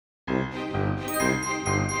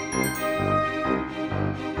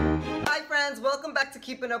welcome back to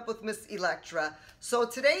Keeping Up with Miss Electra. So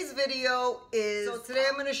today's video is, today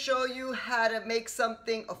I'm going to show you how to make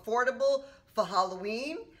something affordable for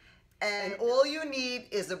Halloween. And all you need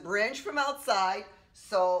is a branch from outside.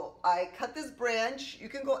 So I cut this branch. You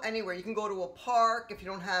can go anywhere. You can go to a park if you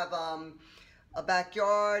don't have a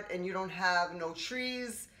backyard and you don't have no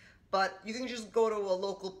trees. But you can just go to a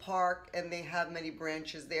local park and they have many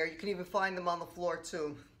branches there. You can even find them on the floor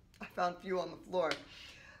too. I found a few on the floor.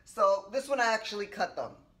 So this one I actually cut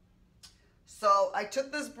them. So I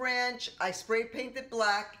took this branch, I spray painted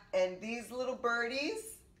black, and these little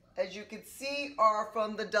birdies, as you can see, are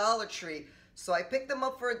from the Dollar Tree. So I picked them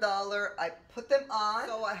up for $1. I put them on.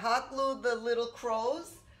 So I hot glued the little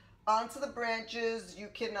crows onto the branches. You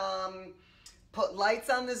can put lights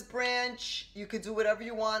on this branch. You could do whatever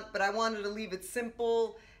you want, but I wanted to leave it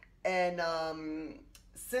simple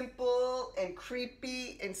and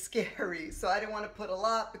creepy and scary. So I didn't want to put a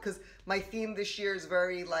lot because my theme this year is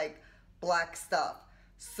very like black stuff.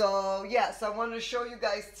 So yeah, so I wanted to show you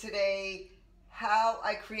guys today how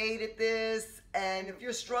I created this, and if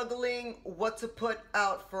you're struggling what to put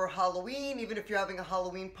out for Halloween, even if you're having a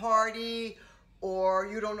Halloween party or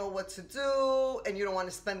you don't know what to do and you don't want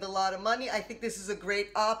to spend a lot of money, I think this is a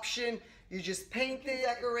great option. You just paint it,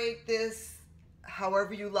 decorate this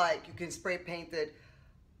however you like. You can spray paint it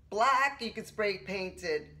black, you can spray paint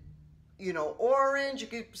it, you know, orange, you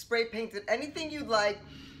can spray paint it anything you'd like.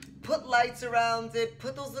 Put lights around it,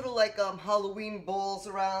 put those little like Halloween balls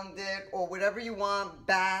around it or whatever you want,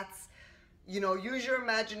 bats. You know, use your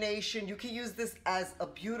imagination. You can use this as a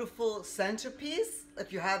beautiful centerpiece.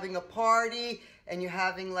 If you're having a party and you're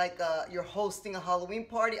having like you're hosting a Halloween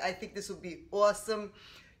party, I think this would be awesome.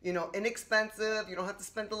 You know, inexpensive, you don't have to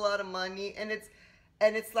spend a lot of money, and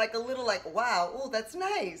it's like a little like, wow, oh, that's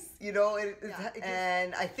nice, you know,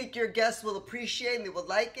 and I think your guests will appreciate and they will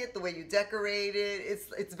like it, the way you decorate it.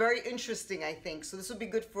 It's very interesting, I think. So this would be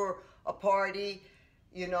good for a party,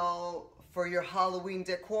 you know, for your Halloween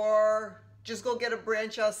decor. Just go get a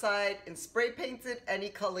branch outside and spray paint it any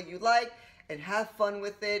color you like and have fun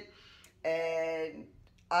with it. And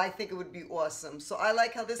I think it would be awesome. So I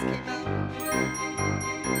like how this came out.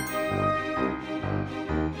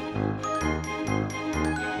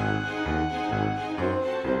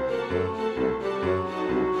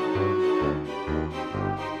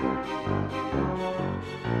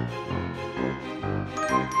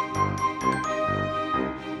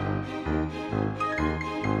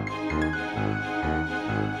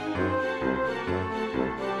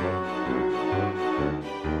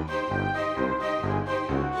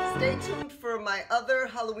 Stay tuned for my other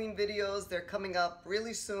Halloween videos. They're coming up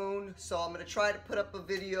really soon. So I'm going to try to put up a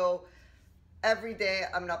video every day.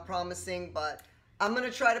 I'm not promising, but I'm going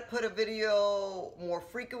to try to put a video more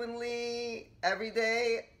frequently every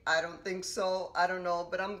day. I don't think so. I don't know,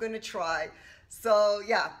 but I'm going to try. So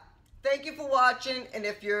yeah, thank you for watching. And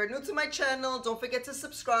if you're new to my channel, don't forget to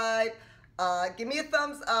subscribe. Give me a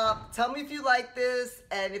thumbs up. Tell me if you like this.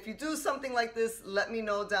 And if you do something like this, let me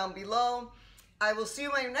know down below. I will see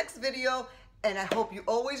you in my next video, and I hope you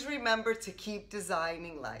always remember to keep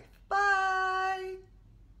designing life.